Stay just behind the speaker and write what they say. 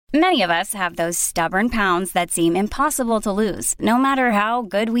Many of us have those stubborn pounds that seem impossible to lose, no matter how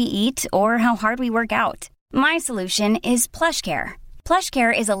good we eat or how hard we work out. My solution is PlushCare.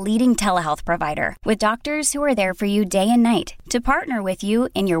 PlushCare is a leading telehealth provider with doctors who are there for you day and night to partner with you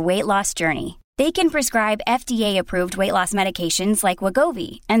in your weight loss journey. They can prescribe FDA-approved weight loss medications like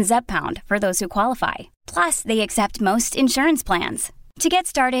Wegovy and Zepbound for those who qualify. Plus, they accept most insurance plans. To get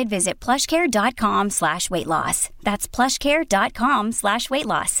started, visit plushcare.com/weightloss. That's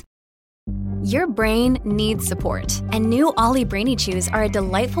plushcare.com/weightloss. Your brain needs support, and new Ollie Brainy Chews are a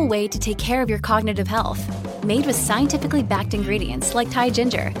delightful way to take care of your cognitive health. Made with scientifically backed ingredients like Thai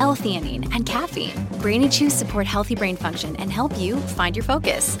ginger, L-theanine, and caffeine, Brainy Chews support healthy brain function and help you find your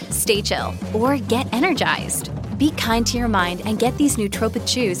focus, stay chill, or get energized. Be kind to your mind and get these nootropic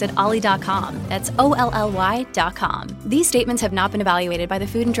chews at ollie.com. That's OLLY.com. These statements have not been evaluated by the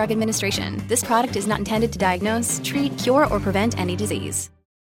Food and Drug Administration. This product is not intended to diagnose, treat, cure, or prevent any disease.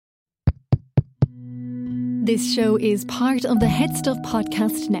 This show is part of the Head Stuff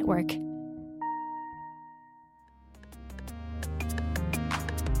Podcast Network.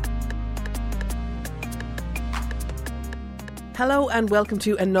 Hello and welcome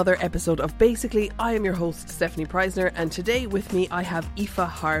to another episode of Basically. I am your host, Stephanie Preisner, and today with me I have Aoife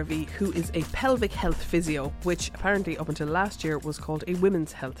Harvey, who is a pelvic health physio, which apparently up until last year was called a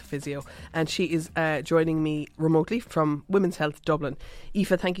women's health physio, and she is joining me remotely from Women's Health Dublin.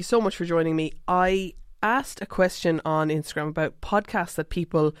 Aoife, thank you so much for joining me. I asked a question on Instagram about podcasts that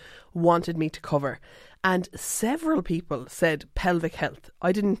people wanted me to cover, and several people said pelvic health.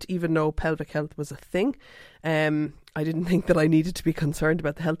 I didn't even know pelvic health was a thing. I didn't think that I needed to be concerned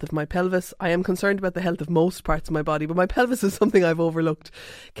about the health of my pelvis. I am concerned about the health of most parts of my body, but my pelvis is something I've overlooked.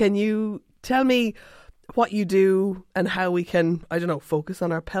 Can you tell me what you do and how we can, focus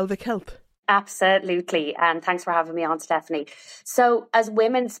on our pelvic health? Absolutely. And thanks for having me on, Stephanie. So as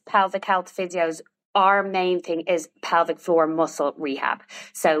women's pelvic health physios, our main thing is pelvic floor muscle rehab.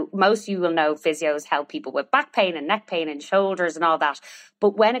 So most of you will know physios help people with back pain and neck pain and shoulders and all that.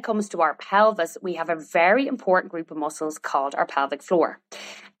 But when it comes to our pelvis, we have a very important group of muscles called our pelvic floor.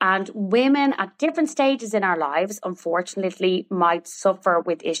 And women at different stages in our lives, unfortunately, might suffer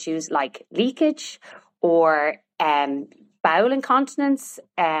with issues like leakage or bowel incontinence,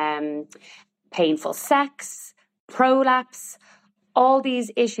 painful sex, prolapse, all these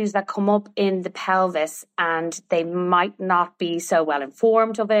issues that come up in the pelvis, and they might not be so well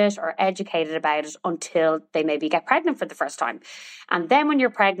informed of it or educated about it until they maybe get pregnant for the first time. And then when you're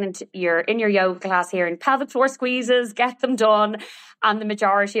pregnant, you're in your yoga class hearing pelvic floor squeezes, get them done. And the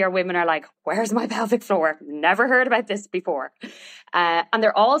majority of women are like, where's my pelvic floor? Never heard about this before. And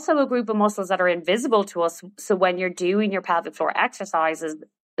they're also a group of muscles that are invisible to us. So when you're doing your pelvic floor exercises,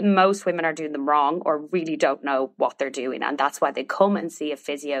 most women are doing them wrong or really don't know what they're doing. And that's why they come and see a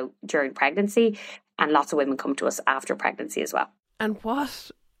physio during pregnancy. And lots of women come to us after pregnancy as well. And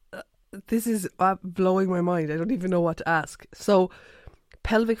this is blowing my mind. I don't even know what to ask. So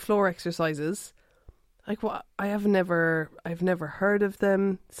pelvic floor exercises, like what? I've never heard of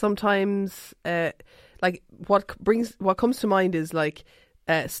them. Sometimes what comes to mind is like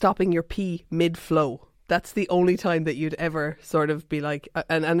stopping your pee mid-flow. That's the only time that you'd ever sort of be like,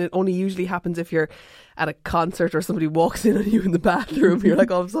 and it only usually happens if you're at a concert or somebody walks in on you in the bathroom. You're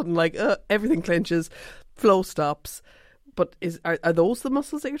like all of a sudden like everything clenches, flow stops. But are those the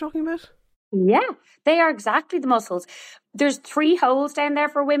muscles that you're talking about? Yeah, they are exactly the muscles. There's 3 holes down there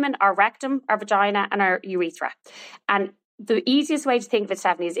for women: our rectum, our vagina, and our urethra. And the easiest way to think of it,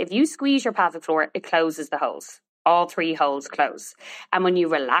 Stephanie, is if you squeeze your pelvic floor, it closes the holes. All 3 holes close. And when you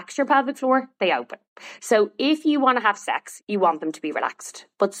relax your pelvic floor, they open. So if you want to have sex, you want them to be relaxed.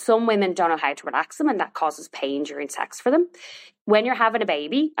 But some women don't know how to relax them, and that causes pain during sex for them. When you're having a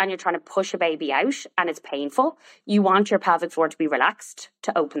baby and you're trying to push a baby out and it's painful, you want your pelvic floor to be relaxed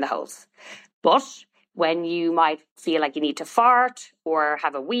to open the holes. But when you might feel like you need to fart or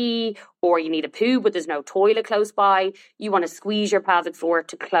have a wee or you need a poo but there's no toilet close by, you want to squeeze your pelvic floor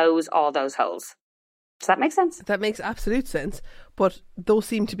to close all those holes. Does that make sense? That makes absolute sense. But those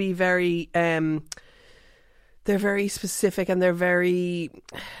seem to be very, they're very specific and they're very,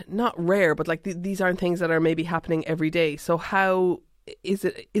 not rare, but like these aren't things that are maybe happening every day. So how is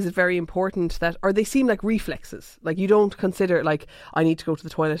it very important that, or they seem like reflexes? Like you don't consider like, I need to go to the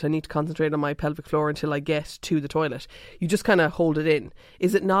toilet, I need to concentrate on my pelvic floor until I get to the toilet. You just kind of hold it in.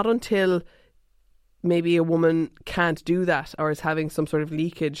 Is it not until maybe a woman can't do that or is having some sort of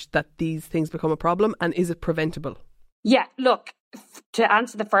leakage that these things become a problem? And is it preventable? Yeah, look, to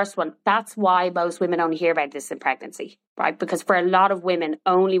answer the first one, that's why most women only hear about this in pregnancy, right? Because for a lot of women,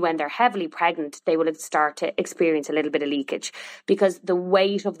 only when they're heavily pregnant, they will start to experience a little bit of leakage, because the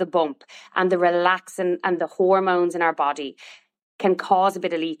weight of the bump and the relaxin and the hormones in our body can cause a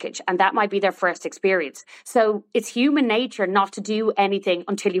bit of leakage, and that might be their first experience. So it's human nature not to do anything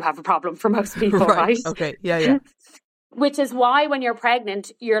until you have a problem for most people, right? Okay, yeah. Which is why when you're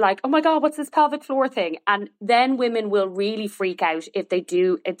pregnant, you're like, oh my God, what's this pelvic floor thing? And then women will really freak out if they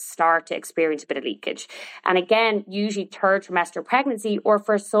do start to experience a bit of leakage. And again, usually third trimester pregnancy, or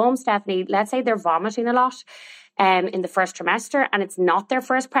for some, Stephanie, let's say they're vomiting a lot in the first trimester and it's not their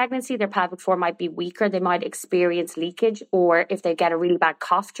first pregnancy, their pelvic floor might be weaker, they might experience leakage, or if they get a really bad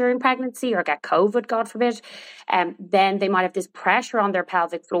cough during pregnancy or get COVID, God forbid, then they might have this pressure on their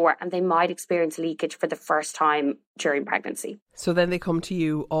pelvic floor and they might experience leakage for the first time during pregnancy. So then they come to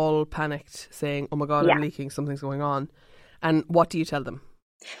you all panicked saying, oh my God, I'm leaking, something's going on. And what do you tell them?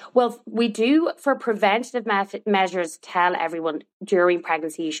 Well, we do, for preventative measures, tell everyone during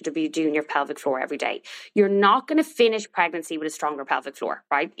pregnancy you should be doing your pelvic floor every day. You're not going to finish pregnancy with a stronger pelvic floor,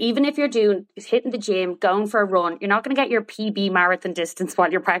 right? Even if you're hitting the gym, going for a run, you're not going to get your PB marathon distance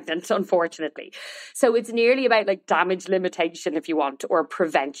while you're pregnant, unfortunately. So it's nearly about like damage limitation, if you want, or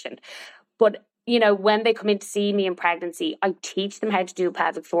prevention. But, you know, when they come in to see me in pregnancy, I teach them how to do a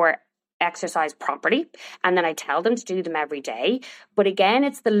pelvic floor exercise properly, and then I tell them to do them every day. But again,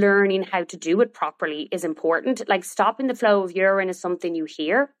 it's the learning how to do it properly is important. Like stopping the flow of urine is something you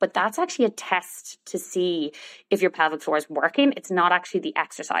hear, but that's actually a test to see if your pelvic floor is working. It's not actually the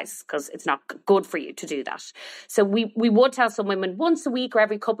exercise, because it's not good for you to do that. So we would tell some women once a week or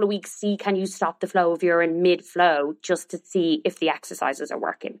every couple of weeks, see, can you stop the flow of urine mid-flow, just to see if the exercises are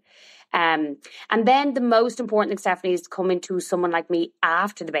working. And then the most important thing, Stephanie, is coming to someone like me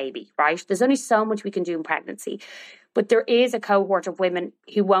after the baby, right? There's only so much we can do in pregnancy, but there is a cohort of women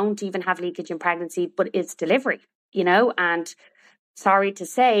who won't even have leakage in pregnancy, but it's delivery, you know, and sorry to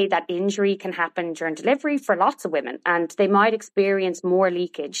say that injury can happen during delivery for lots of women, and they might experience more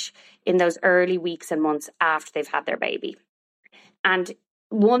leakage in those early weeks and months after they've had their baby. And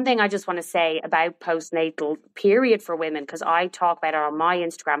one thing I just want to say about postnatal period for women, because I talk about it on my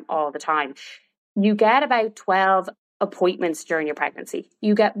Instagram all the time, you get about 12 appointments during your pregnancy.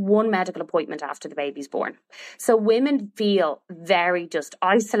 You get one medical appointment after the baby's born. So women feel very just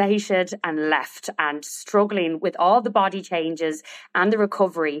isolated and left and struggling with all the body changes and the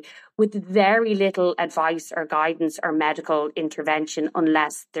recovery, with very little advice or guidance or medical intervention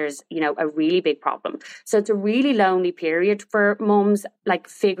unless there's, you know, a really big problem. So it's a really lonely period for mums, like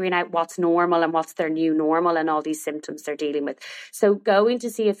figuring out what's normal and what's their new normal and all these symptoms they're dealing with. So going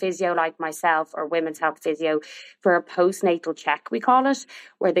to see a physio like myself or women's health physio for a postnatal check, we call it,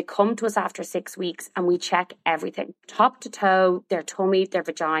 where they come to us after 6 weeks and we check everything, top to toe, their tummy, their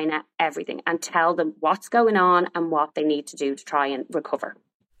vagina, everything, and tell them what's going on and what they need to do to try and recover.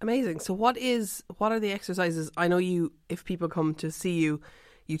 Amazing. So what are the exercises? I know if people come to see you,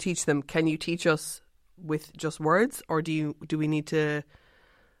 you teach them. Can you teach us with just words, or do we need to,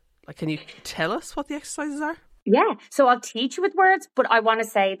 like, can you tell us what the exercises are? Yeah. So I'll teach you with words, but I want to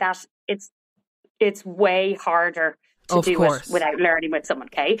say that it's way harder to do it without learning with someone,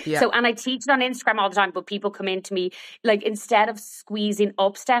 okay? Yeah. So, and I teach it on Instagram all the time, but people come in to me, like, instead of squeezing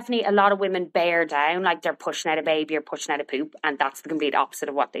up, Stephanie, a lot of women bear down, like they're pushing out a baby or pushing out a poop, and that's the complete opposite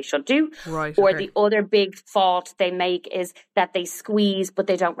of what they should do. Right. Or the other big fault they make is that they squeeze, but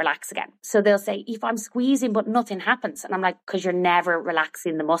they don't relax again. So they'll say, if I'm squeezing, but nothing happens. And I'm like, because you're never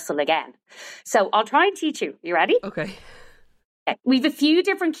relaxing the muscle again. So I'll try and teach you. You ready? Okay. We've a few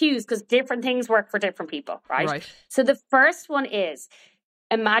different cues because different things work for different people, right? So the first one is,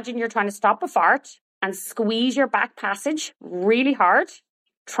 imagine you're trying to stop a fart and squeeze your back passage really hard.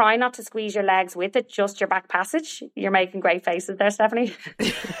 Try not to squeeze your legs with it, just your back passage. You're making great faces there, Stephanie.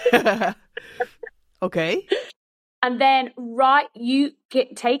 Okay. And then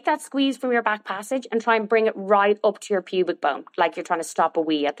take that squeeze from your back passage and try and bring it right up to your pubic bone, like you're trying to stop a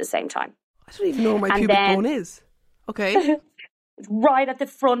wee at the same time. I don't even know where my pubic bone is. Okay. Right at the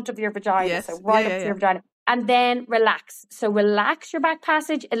front of your vagina. Yes. So right up to your vagina. And then relax. So relax your back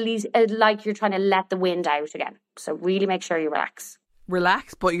passage, at least like you're trying to let the wind out again. So really make sure you relax.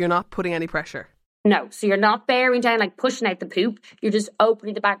 Relax, but you're not putting any pressure. No. So you're not bearing down, like pushing out the poop. You're just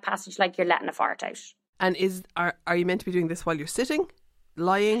opening the back passage like you're letting a fart out. And are you meant to be doing this while you're sitting,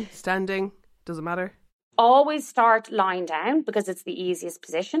 lying, standing? Doesn't matter? Always start lying down because it's the easiest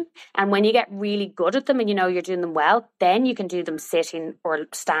position. And when you get really good at them and you know you're doing them well, then you can do them sitting or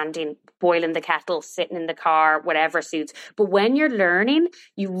standing, boiling the kettle, sitting in the car, whatever suits. But when you're learning,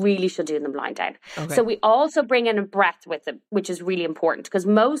 you really should do them lying down. Okay. So we also bring in a breath with them, which is really important because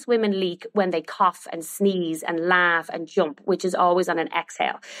most women leak when they cough and sneeze and laugh and jump, which is always on an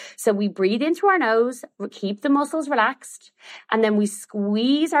exhale. So we breathe in through our nose, keep the muscles relaxed, and then we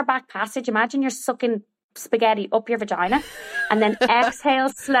squeeze our back passage. Imagine you're sucking spaghetti up your vagina and then exhale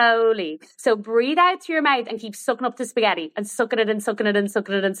slowly. So breathe out through your mouth and keep sucking up the spaghetti and sucking it and sucking it and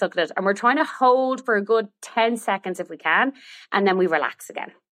sucking it and sucking it. And we're trying to hold for a good 10 seconds if we can. And then we relax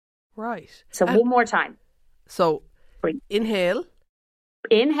again. Right. So one more time. So inhale.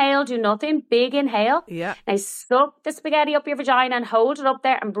 Inhale, do nothing. Big inhale. Yeah. Now suck the spaghetti up your vagina and hold it up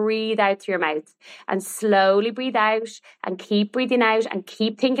there and breathe out through your mouth. And slowly breathe out and keep breathing out and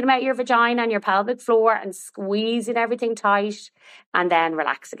keep thinking about your vagina and your pelvic floor and squeezing everything tight and then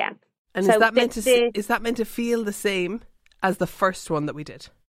relax again. And so is that meant to feel the same as the first one that we did?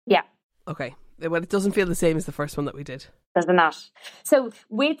 Yeah. Okay. Well, it doesn't feel the same as the first one that we did. Does it not? So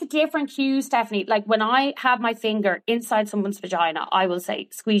with the different cues, Stephanie, like when I have my finger inside someone's vagina, I will say,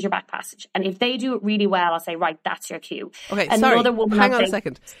 squeeze your back passage. And if they do it really well, I'll say, right, that's your cue. Okay, Another sorry, woman hang on a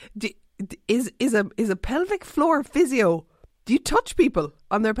second. Is a pelvic floor physio, do you touch people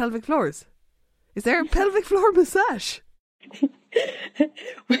on their pelvic floors? Is there a pelvic floor massage?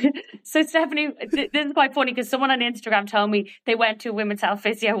 So Stephanie, this is quite funny because someone on Instagram told me they went to a women's health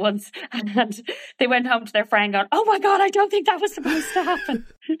physio once and they went home to their friend going, oh my God, I don't think that was supposed to happen.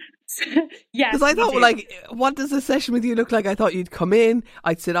 Yes, because I thought, like, what does a session with you look like? I thought you'd come in,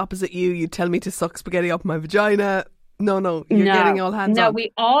 I'd sit opposite you, you'd tell me to suck spaghetti up my vagina. No, you're getting all hands on. No,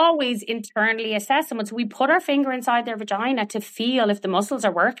 we always internally assess someone. So we put our finger inside their vagina to feel if the muscles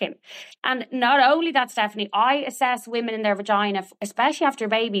are working. And not only that, Stephanie, I assess women in their vagina, especially after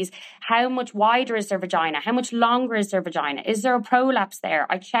babies, how much wider is their vagina? How much longer is their vagina? Is there a prolapse there?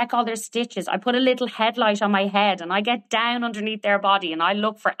 I check all their stitches. I put a little headlight on my head and I get down underneath their body and I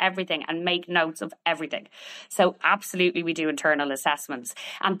look for everything and make notes of everything. So absolutely we do internal assessments.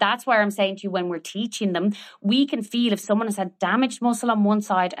 And that's where I'm saying to you, when we're teaching them, we can feel if someone has had damaged muscle on one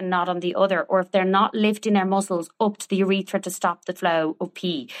side and not on the other, or if they're not lifting their muscles up to the urethra to stop the flow of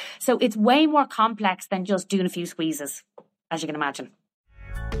pee. So it's way more complex than just doing a few squeezes, as you can imagine.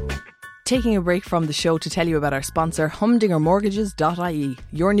 Taking a break from the show to tell you about our sponsor, HumdingerMortgages.ie,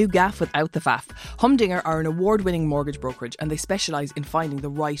 your new gaff without the faff. Humdinger are an award-winning mortgage brokerage and they specialise in finding the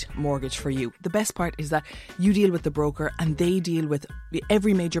right mortgage for you. The best part is that you deal with the broker and they deal with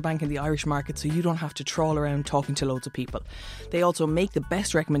every major bank in the Irish market, so you don't have to trawl around talking to loads of people. They also make the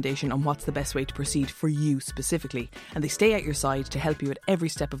best recommendation on what's the best way to proceed for you specifically, and they stay at your side to help you at every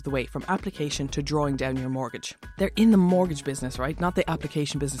step of the way, from application to drawing down your mortgage. They're in the mortgage business, right? Not the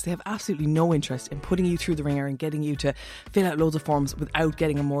application business. They have absolutely no interest in putting you through the ringer and getting you to fill out loads of forms without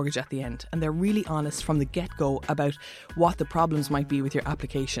getting a mortgage at the end. And they're really honest from the get-go about what the problems might be with your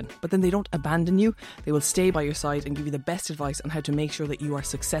application. But then they don't abandon you. They will stay by your side and give you the best advice on how to make sure that you are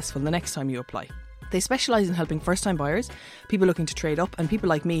successful the next time you apply. They specialise in helping first-time buyers, people looking to trade up, and people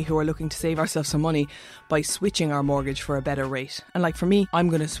like me who are looking to save ourselves some money by switching our mortgage for a better rate. And like for me, I'm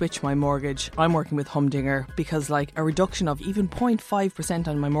going to switch my mortgage. I'm working with Humdinger because like a reduction of even 0.5%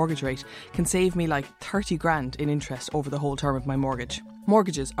 on my mortgage rate can save me like 30 grand in interest over the whole term of my mortgage.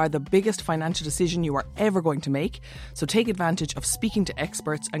 Mortgages are the biggest financial decision you are ever going to make, so take advantage of speaking to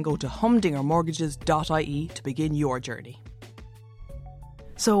experts and go to HumdingerMortgages.ie to begin your journey.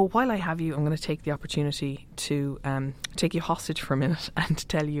 So while I have you, I'm going to take the opportunity to take you hostage for a minute and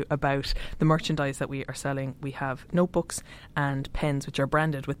tell you about the merchandise that we are selling. We have notebooks and pens which are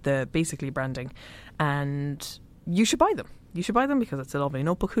branded with the Basically branding, and you should buy them. You should buy them because it's a lovely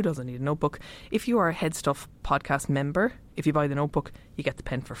notebook. Who doesn't need a notebook? If you are a Head Stuff podcast member, if you buy the notebook, you get the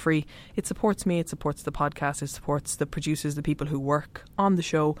pen for free. It supports me, it supports the podcast, it supports the producers, the people who work on the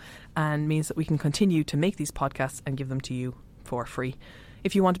show, and means that we can continue to make these podcasts and give them to you for free.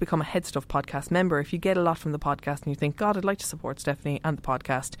 If you want to become a Head Stuff podcast member, if you get a lot from the podcast and you think, God, I'd like to support Stephanie and the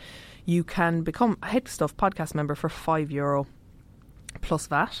podcast, you can become a Head Stuff podcast member for €5 plus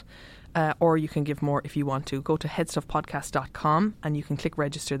VAT. Or you can give more if you want to. Go to headstuffpodcast.com and you can click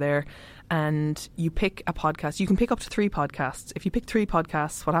register there, and you pick a podcast. You can pick up to 3 podcasts. If you pick 3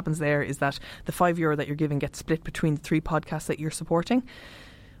 podcasts, what happens there is that the €5 that you're giving gets split between the 3 podcasts that you're supporting.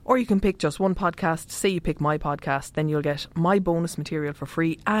 Or you can pick just one podcast. Say you pick my podcast, then you'll get my bonus material for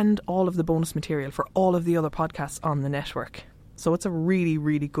free and all of the bonus material for all of the other podcasts on the network. So it's a really,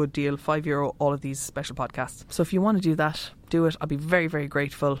 really good deal. €5, all of these special podcasts. So if you want to do that, do it. I'll be very, very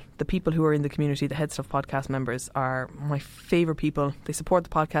grateful. The people who are in the community, the Head Stuff podcast members, are my favourite people. They support the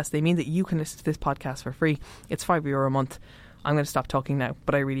podcast. They mean that you can listen to this podcast for free. It's €5 a month. I'm going to stop talking now,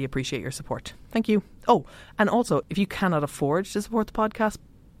 but I really appreciate your support. Thank you. Oh, and also, if you cannot afford to support the podcast,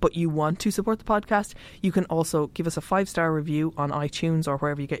 but you want to support the podcast, you can also give us a 5-star review on iTunes or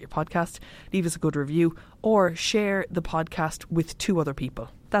wherever you get your podcast. Leave us a good review or share the podcast with 2 other people.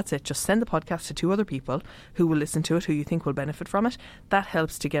 That's it. Just send the podcast to 2 other people who will listen to it, who you think will benefit from it. That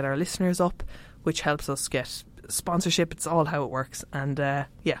helps to get our listeners up, which helps us get sponsorship. It's all how it works. And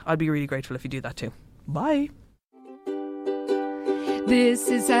yeah, I'd be really grateful if you do that too. Bye. This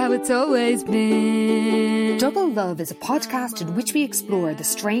is how it's always been. Double Love is a podcast in which we explore the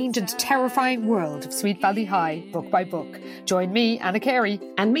strange and terrifying world of Sweet Valley High, book by book. Join me, Anna Carey.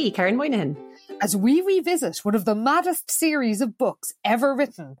 And me, Karen Moynihan. As we revisit one of the maddest series of books ever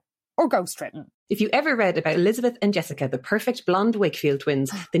written, or ghostwritten. If you ever read about Elizabeth and Jessica, the perfect blonde Wakefield twins,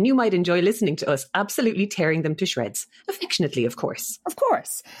 then you might enjoy listening to us absolutely tearing them to shreds. Affectionately, of course. Of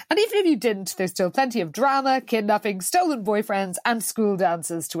course. And even if you didn't, there's still plenty of drama, kidnapping, stolen boyfriends and school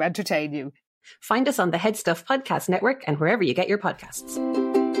dances to entertain you. Find us on the Head Stuff Podcast Network and wherever you get your podcasts.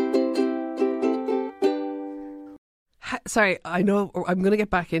 Sorry, I know I'm going to get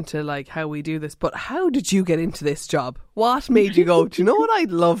back into like how we do this, but how did you get into this job? What made you go, do you know what I'd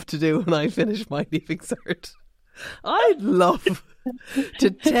love to do when I finish my Leaving Cert? I'd love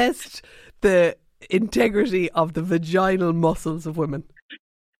to test the integrity of the vaginal muscles of women.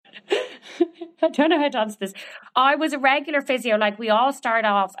 I don't know how to answer this. I was a regular physio. Like, we all start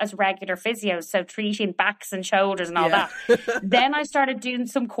off as regular physios, so treating backs and shoulders and all that. Then I started doing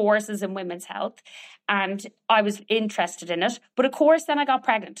some courses in women's health, and I was interested in it. But of course, then I got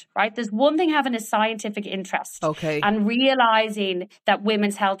pregnant, right? There's one thing having a scientific interest and realising that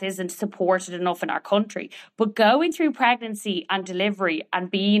women's health isn't supported enough in our country. But going through pregnancy and delivery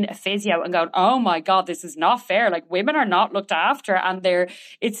and being a physio and going, oh my God, this is not fair. Like, women are not looked after, and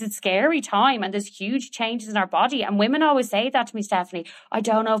it's a scary time, and there's huge changes in our body. And women always say that to me, Stephanie, I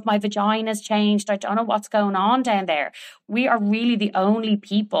don't know if my vagina's changed. I don't know what's going on down there. We are really the only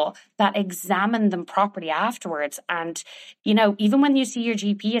people that examine them properly afterwards. And, you know, even when you see your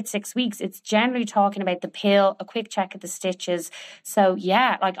GP at 6 weeks, it's generally talking about the pill, a quick check of the stitches. So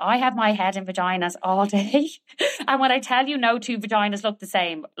yeah, like, I have my head in vaginas all day. And when I tell you no 2 vaginas look the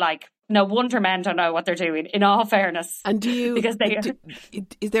same, like, no wonder men don't know what they're doing, in all fairness. And is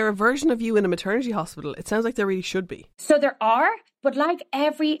there a version of you in a maternity hospital? It sounds like there really should be. So there are, but like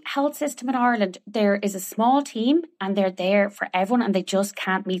every health system in Ireland, there is a small team and they're there for everyone, and they just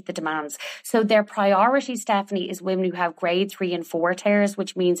can't meet the demands. So their priority, Stephanie, is women who have grade 3 and 4 tears,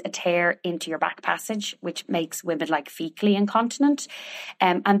 which means a tear into your back passage, which makes women like fecally incontinent.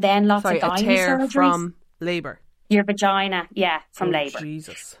 And then lots of gynae a tear surgeries. From labour? Your vagina, from labour.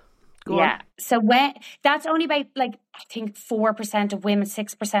 Jesus. Go on. So that's only about, like, I think 4% of women,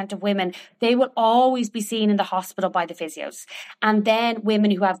 6% of women, they will always be seen in the hospital by the physios. And then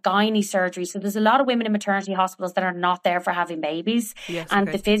women who have gynae surgery. So there's a lot of women in maternity hospitals that are not there for having babies. And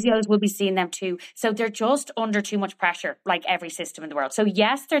the physios will be seeing them too. So they're just under too much pressure, like every system in the world. So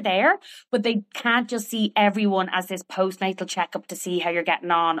yes, they're there, but they can't just see everyone as this postnatal checkup to see how you're getting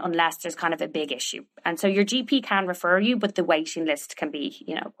on unless there's kind of a big issue. And so your GP can refer you, but the waiting list can be,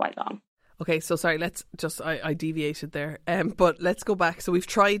 quite long. Okay, so sorry, let's just, I deviated there. But let's go back. So we've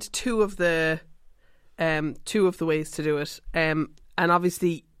tried two of the ways to do it. And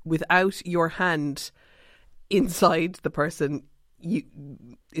obviously without your hand inside the person,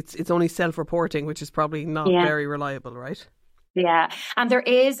 it's only self-reporting, which is probably not very reliable, right? Yeah. And there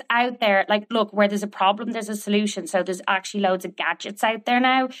is out there, like, look, where there's a problem, there's a solution. So there's actually loads of gadgets out there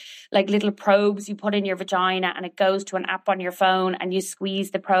now, like little probes you put in your vagina, and it goes to an app on your phone, and you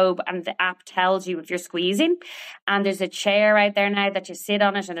squeeze the probe and the app tells you if you're squeezing. And there's a chair out there now that you sit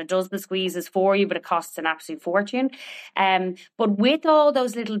on it and it does the squeezes for you, but it costs an absolute fortune. But with all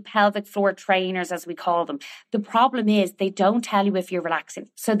those little pelvic floor trainers, as we call them, the problem is they don't tell you if you're relaxing.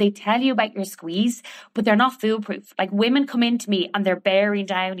 So they tell you about your squeeze, but they're not foolproof. Like, women come in to me and they're bearing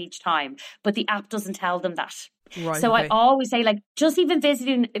down each time, but the app doesn't tell them that. Right, so I always say, like, just even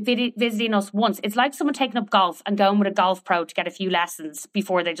visiting us once, it's like someone taking up golf and going with a golf pro to get a few lessons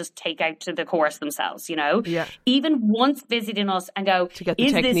before they just take out to the course themselves, Yeah. Even once visiting us and go, to get the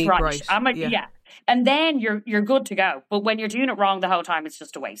is this right? And then you're good to go. But when you're doing it wrong the whole time, it's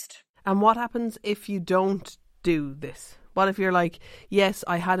just a waste. And what happens if you don't do this? What if you're like, yes,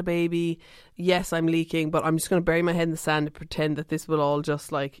 I had a baby, yes, I'm leaking, but I'm just going to bury my head in the sand and pretend that this will all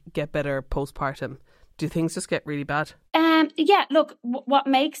just like get better postpartum? Do things just get really bad? Yeah, look, what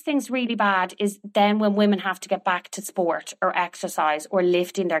makes things really bad is then when women have to get back to sport or exercise or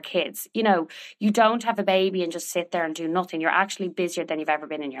lifting their kids. You know, you don't have a baby and just sit there and do nothing. You're actually busier than you've ever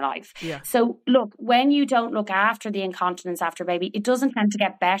been in your life. Yeah. So look, when you don't look after the incontinence after a baby, it doesn't tend to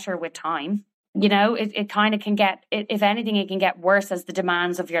get better with time. You know, it kind of can get, if anything, it can get worse as the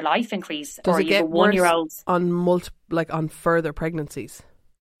demands of your life increase. Does or it get you have a 1-year-old on further pregnancies?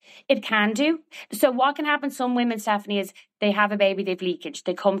 It can do. So what can happen, some women, Stephanie, is they have a baby, they've leakage.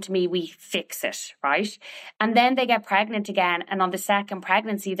 They come to me, we fix it, right? And then they get pregnant again. And on the second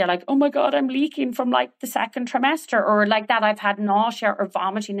pregnancy, they're like, oh my God, I'm leaking from like the second trimester, or like that. I've had nausea or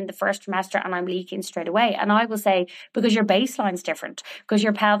vomiting in the first trimester and I'm leaking straight away. And I will say, because your baseline's different, because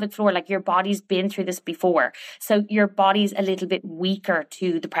your pelvic floor, like your body's been through this before. So your body's a little bit weaker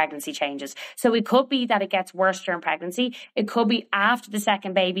to the pregnancy changes. So it could be that it gets worse during pregnancy. It could be after the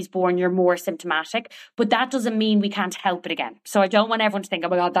second baby's born, you're more symptomatic, but that doesn't mean we can't help it again. So I don't want everyone to think, oh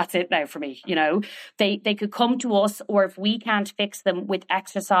my God, that's it now for me. You know, they could come to us, or if we can't fix them with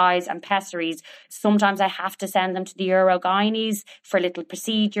exercise and pessaries, sometimes I have to send them to the urogynes for little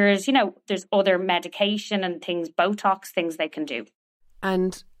procedures. You know, there's other medication and things, Botox, things they can do.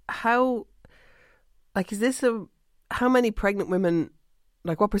 And how many pregnant women,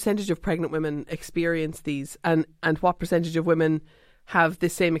 like what percentage of pregnant women experience these, and what percentage of women have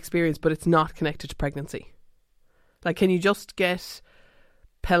this same experience but it's not connected to pregnancy? Like, can you just get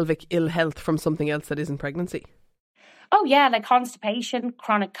pelvic ill health from something else that isn't pregnancy? Oh yeah, like constipation,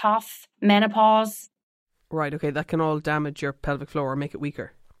 chronic cough, menopause. Right, okay, that can all damage your pelvic floor or make it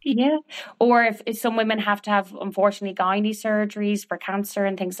weaker. Yeah. Or if some women have to have, unfortunately, gynae surgeries for cancer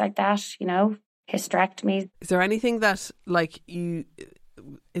and things like that, you know, hysterectomy. Is there anything that,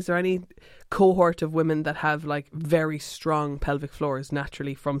 is there any cohort of women that have like very strong pelvic floors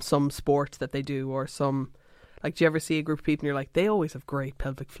naturally from some sport that they do, or some, like, do you ever see a group of people and you're like, they always have great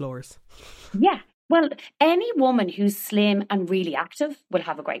pelvic floors? Yeah. Well, any woman who's slim and really active will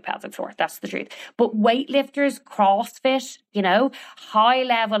have a great pelvic floor. That's the truth. But weightlifters, CrossFit, you know, high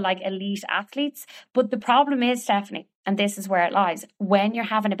level, like elite athletes. But the problem is, Stephanie, and this is where it lies, when you're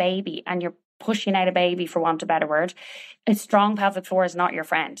having a baby and you're pushing out a baby, for want of a better word, a strong pelvic floor is not your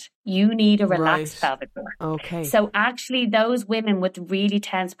friend. You need a relaxed pelvic floor. Okay. So actually those women with really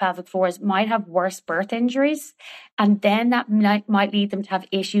tense pelvic floors might have worse birth injuries, and then that might lead them to have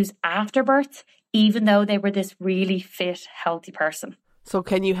issues after birth, even though they were this really fit, healthy person. So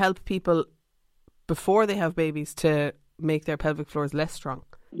can you help people before they have babies to make their pelvic floors less strong?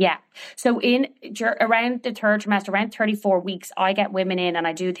 Yeah. So around the third trimester, around 34 weeks, I get women in and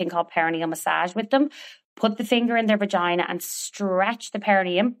I do a thing called perineal massage with them. Put the finger in their vagina and stretch the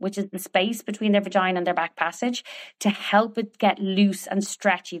perineum, which is the space between their vagina and their back passage, to help it get loose and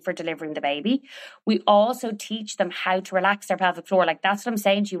stretchy for delivering the baby. We also teach them how to relax their pelvic floor. Like, that's what I'm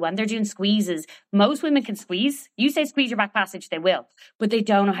saying to you. When they're doing squeezes, most women can squeeze. You say squeeze your back passage, they will, but they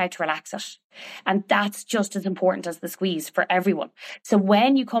don't know how to relax it. And that's just as important as the squeeze for everyone. So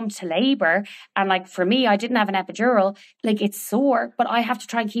when you come to labour, and like for me, I didn't have an epidural, like it's sore, but I have to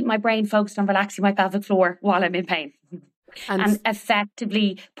try and keep my brain focused on relaxing my pelvic floor while I'm in pain. And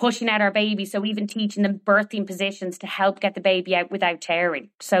effectively pushing out our baby. So even teaching them birthing positions to help get the baby out without tearing.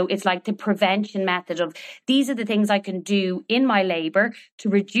 So it's like the prevention method of, these are the things I can do in my labour to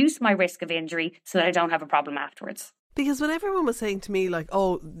reduce my risk of injury so that I don't have a problem afterwards. Because when everyone was saying to me, like,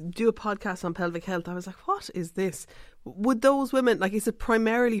 oh, do a podcast on pelvic health, I was like, what is this? Would those women, like, is it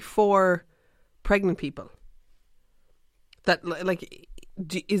primarily for pregnant people? That, like,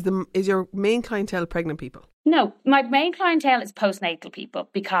 is your main clientele pregnant people? No, my main clientele is postnatal people,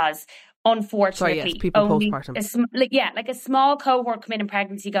 because unfortunately, sorry, yes, people postpartum. Like a small cohort come in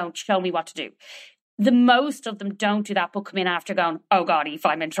pregnancy going, show me what to do. The most of them don't do that, but come in after going, oh God, Eve,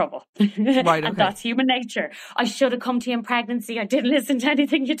 I'm in trouble. Right, okay. And that's human nature. I should have come to you in pregnancy. I didn't listen to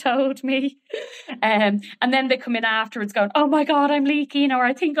anything you told me. And then they come in afterwards going, oh my God, I'm leaking, or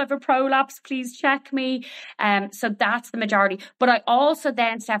I think I have a prolapse. Please check me. So that's the majority. But I also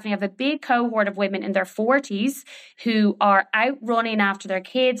then, Stephanie, have a big cohort of women in their 40s who are out running after their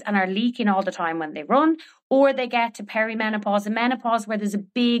kids and are leaking all the time when they run. Or they get to perimenopause and menopause where there's a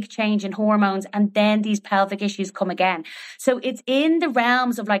big change in hormones, and then these pelvic issues come again. So it's in the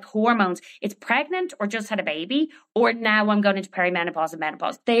realms of like hormones. It's pregnant or just had a baby, or now I'm going into perimenopause and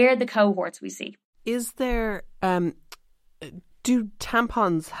menopause. They're the cohorts we see. Is there, do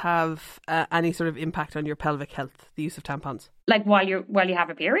tampons have any sort of impact on your pelvic health, the use of tampons? Like while you have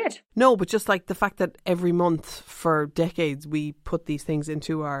a period? No, but just like the fact that every month for decades we put these things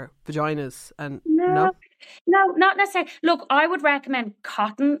into our vaginas and no? No, not necessarily. Look, I would recommend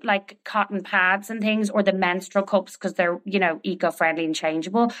cotton, like cotton pads and things, or the menstrual cups because they're, eco-friendly and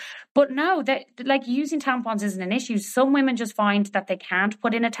changeable. But no, like using tampons isn't an issue. Some women just find that they can't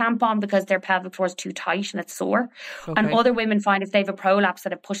put in a tampon because their pelvic floor is too tight and it's sore. Okay. And other women find if they have a prolapse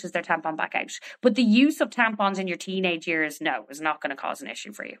that it pushes their tampon back out. But the use of tampons in your teenage years, no, is not going to cause an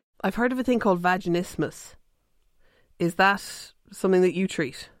issue for you. I've heard of a thing called vaginismus. Is that something that you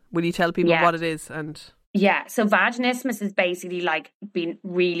treat? Will you tell people what it is? Yeah, so vaginismus is basically like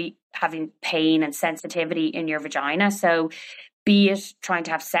having pain and sensitivity in your vagina. So be it trying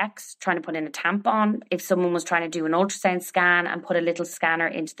to have sex, trying to put in a tampon, if someone was trying to do an ultrasound scan and put a little scanner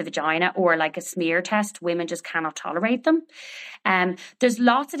into the vagina, or like a smear test, women just cannot tolerate them. There's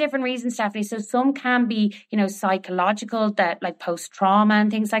lots of different reasons, Stephanie. So some can be, psychological, that like post-trauma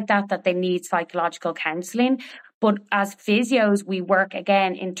and things like that they need psychological counselling. But as physios, we work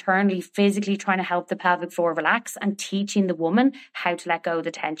again internally, physically trying to help the pelvic floor relax and teaching the woman how to let go of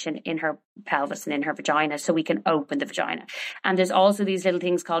the tension in her pelvis and in her vagina so we can open the vagina. And there's also these little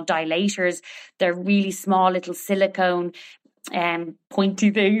things called dilators. They're really small little silicone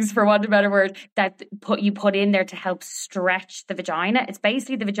pointy things, for want of a better word, that you put in there to help stretch the vagina. It's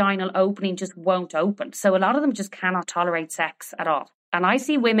basically the vaginal opening just won't open. So a lot of them just cannot tolerate sex at all. And I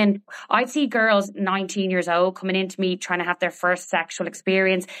see girls 19 years old coming into me trying to have their first sexual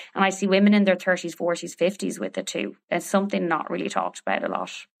experience. And I see women in their 30s, 40s, 50s with it too. It's something not really talked about a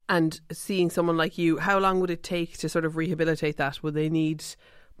lot. And seeing someone like you, how long would it take to sort of rehabilitate that? Would they need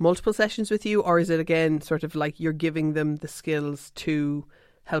multiple sessions with you? Or is it again sort of like you're giving them the skills to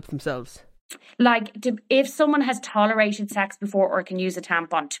help themselves? Like, if someone has tolerated sex before or can use a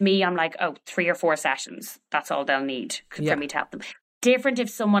tampon, to me, I'm like, 3 or 4 sessions. That's all they'll need for me to help them. Different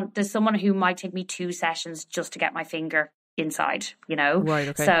if there's someone who might take me 2 sessions just to get my finger inside, Right,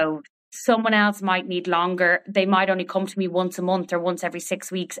 okay. So someone else might need longer. They might only come to me once a month or once every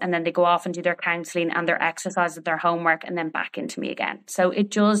 6 weeks, and then they go off and do their counselling and their exercises, their homework, and then back into me again. So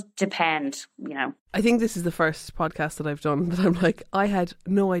it does depend, I think this is the first podcast that I've done, but I'm like, I had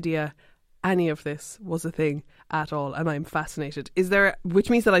no idea any of this was a thing at all, and I'm fascinated.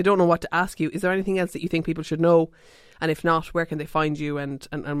 Which means that I don't know what to ask you. Is there anything else that you think people should know? And if not, where can they find you and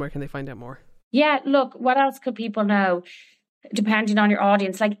where can they find out more? Yeah, look, what else could people know? Depending on your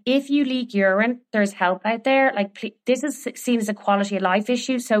audience, like if you leak urine, there's help out there. Like this is seen as a quality of life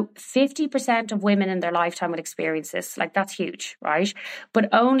issue. So 50% of women in their lifetime would experience this. Like that's huge, right? But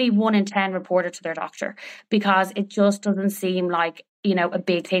only 1 in 10 report it to their doctor because it just doesn't seem like a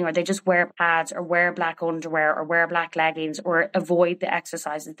big thing, or they just wear pads or wear black underwear or wear black leggings or avoid the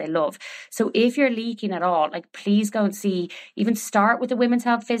exercises they love. So if you're leaking at all, like please go and even start with a women's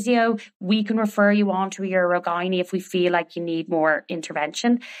health physio. We can refer you on to a urogynae if we feel like you need more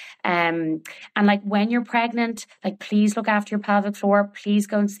intervention. And like when you're pregnant, like please look after your pelvic floor. Please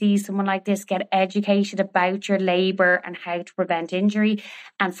go and see someone like this. Get educated about your labour and how to prevent injury.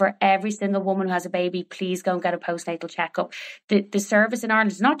 And for every single woman who has a baby, please go and get a postnatal checkup. The service in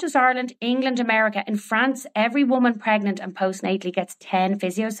Ireland, not just Ireland, England, America. In France, every woman pregnant and postnatally gets 10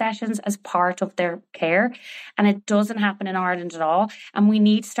 physio sessions as part of their care. And it doesn't happen in Ireland at all. And we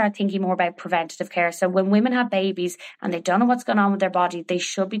need to start thinking more about preventative care. So when women have babies and they don't know what's going on with their body, they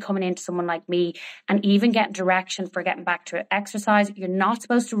should be coming into someone like me and even getting direction for getting back to exercise. You're not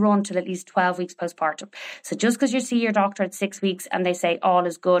supposed to run till at least 12 weeks postpartum. So just because you see your doctor at 6 weeks and they say all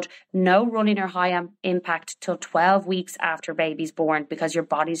is good, no running or high impact till 12 weeks after baby's born, because your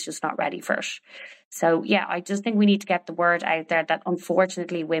body's just not ready for it. So yeah, I just think we need to get the word out there that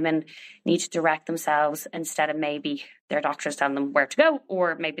unfortunately women need to direct themselves instead of maybe their doctors telling them where to go,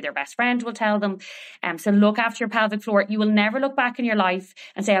 or maybe their best friend will tell them. So look after your pelvic floor. You will never look back in your life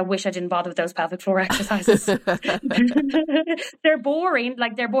and say, I wish I didn't bother with those pelvic floor exercises. They're boring.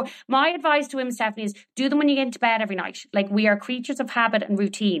 My advice to women, Stephanie, is do them when you get into bed every night. Like we are creatures of habit and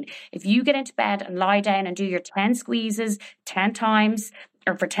routine. If you get into bed and lie down and do your 10 squeezes 10 times,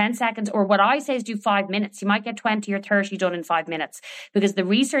 or for 10 seconds, or what I say is do 5 minutes. You might get 20 or 30 done in 5 minutes because the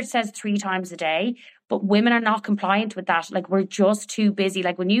research says 3 times a day, but women are not compliant with that. Like we're just too busy.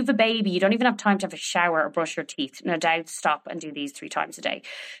 Like when you have a baby, you don't even have time to have a shower or brush your teeth. No doubt, stop and do these 3 times a day.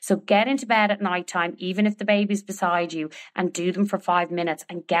 So get into bed at night time, even if the baby's beside you, and do them for 5 minutes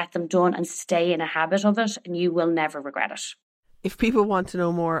and get them done and stay in a habit of it, and you will never regret it. If people want to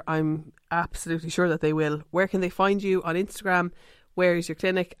know more, I'm absolutely sure that they will. Where can they find you on Instagram? Where is your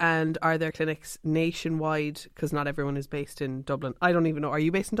clinic, and are there clinics nationwide? Because not everyone is based in Dublin. I don't even know. Are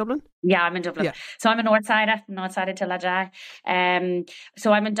you based in Dublin? Yeah, I'm in Dublin. Yeah. So I'm a Northsider to Lajai.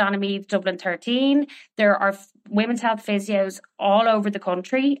 So I'm in Donameath, Dublin 13. There are women's health physios all over the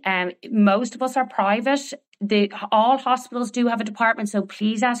country. Most of us are private. All hospitals do have a department, so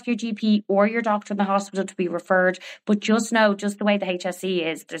please ask your GP or your doctor in the hospital to be referred. But just know, just the way the HSE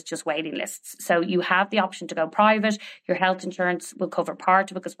is, there's just waiting lists. So you have the option to go private. Your health insurance will cover part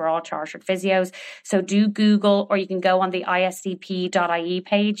of it because we're all chartered physios. So do Google, or you can go on the iscp.ie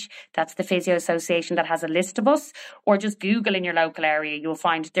page. That's the Physio Association that has a list of us. Or just Google in your local area. You'll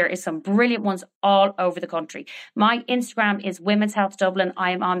find there is some brilliant ones all over the country. My Instagram is Women's Health Dublin.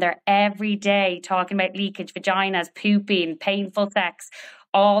 I am on there every day talking about leakage, vaginas, pooping, painful sex,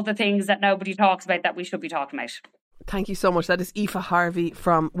 all the things that nobody talks about that we should be talking about. Thank you so much. That is Aoife Harvey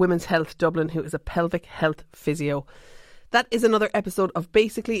from Women's Health Dublin, who is a pelvic health physio. That is another episode of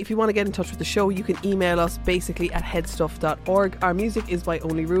Basically. If you want to get in touch with the show, you can email us basically@headstuff.org. Our music is by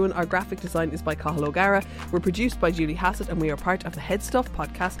Only Ruin. Our graphic design is by Cathal O'Gara. We're produced by Julie Hassett, and we are part of the Head Stuff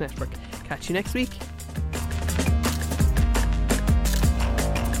Podcast Network. Catch you next week.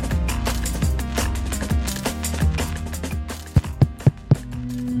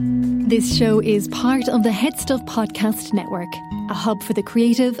 This show is part of the Head Stuff Podcast Network, a hub for the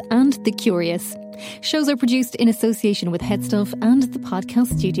creative and the curious. Shows are produced in association with Head Stuff and the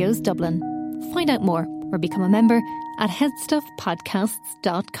Podcast Studios Dublin. Find out more or become a member at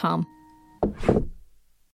headstuffpodcasts.com.